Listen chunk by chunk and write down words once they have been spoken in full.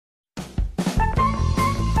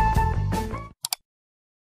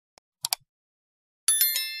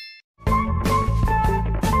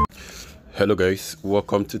Hello guys,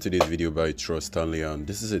 welcome to today's video by Trust Stanley, and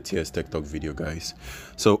this is a TS Tech Talk video, guys.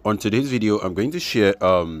 So on today's video I'm going to share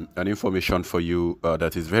an information for you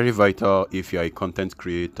that is very vital if you're a content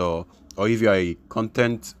creator, or if you're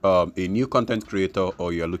a new content creator,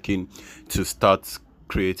 or you're looking to start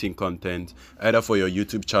creating content either for your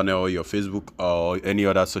YouTube channel, your Facebook, or any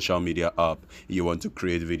other social media app you want to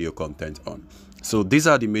create video content on. So these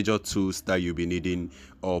are the major tools that you'll be needing,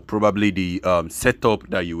 or probably the setup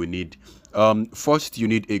that you will need. First, you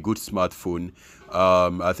need a good smartphone.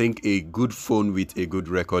 I think a good phone with a good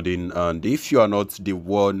recording. And if you are not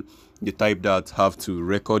the type that have to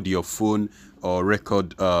record your phone or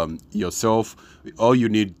record yourself, all you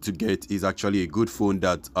need to get is actually a good phone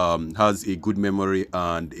that has a good memory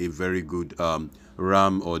and a very good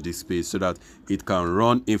RAM or display, so that it can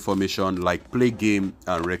run information like play game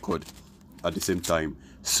and record at the same time.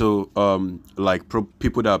 So like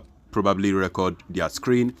people that probably record their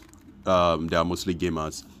screen, they are mostly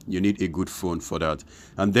gamers. You need a good phone for that.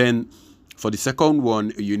 And then for the second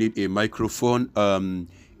one, you need a microphone.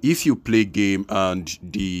 If you play game and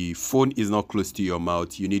the phone is not close to your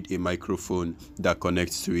mouth, you need a microphone that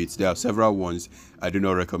connects to it. There are several ones. I do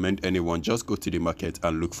not recommend anyone. Just go to the market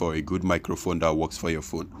and look for a good microphone that works for your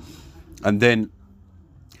phone. And then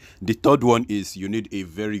the third one is you need a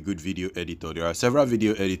very good video editor. There are several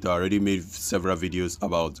video editors. I already made several videos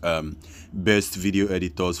about best video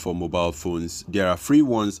editors for mobile phones. There are free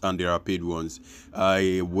ones and there are paid ones.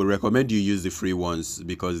 I would recommend you use the free ones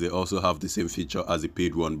because they also have the same feature as the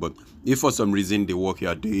paid one. But if for some reason the work you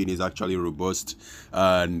are doing is actually robust,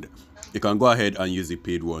 and you can go ahead and use the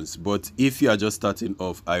paid ones. But if you are just starting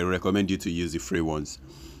off, I recommend you to use the free ones.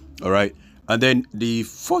 All right. And then the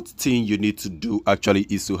fourth thing you need to do actually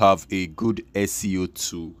is to have a good SEO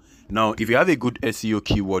tool. Now, if you have a good SEO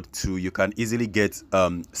keyword tool, you can easily get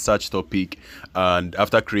search topic, and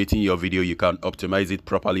after creating your video, you can optimize it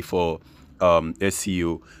properly for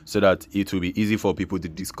SEO, so that it will be easy for people to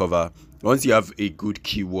discover. Once you have a good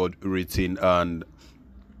keyword written and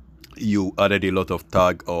you added a lot of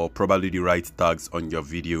tag, or probably the right tags on your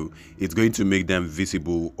video, it's going to make them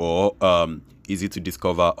visible or easy to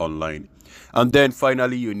discover online. And then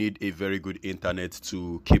finally, you need a very good internet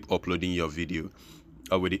to keep uploading your video.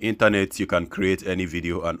 With the internet, you can create any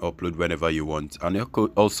video and upload whenever you want. And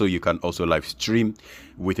also you can also live stream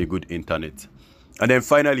with a good internet. And then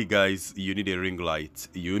finally, guys, you need a ring light.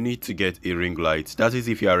 You need to get a ring light. That is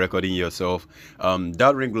if you are recording yourself.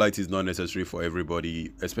 That ring light is not necessary for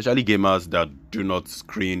everybody, especially gamers that do not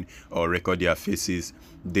screen or record their faces.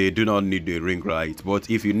 They do not need a ring light. But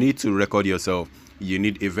if you need to record yourself, you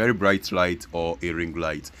need a very bright light or a ring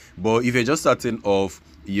light. But if you're just starting off,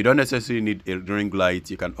 you don't necessarily need a ring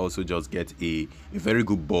light. You can also just get a very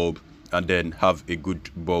good bulb, and then have a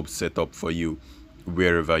good bulb setup for you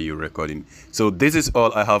wherever you're recording. So this is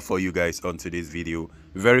all I have for you guys on today's video.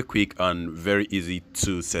 Very quick and very easy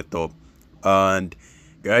to set up. And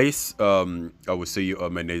guys, I will see you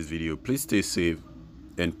on my next video. Please stay safe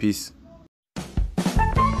and peace.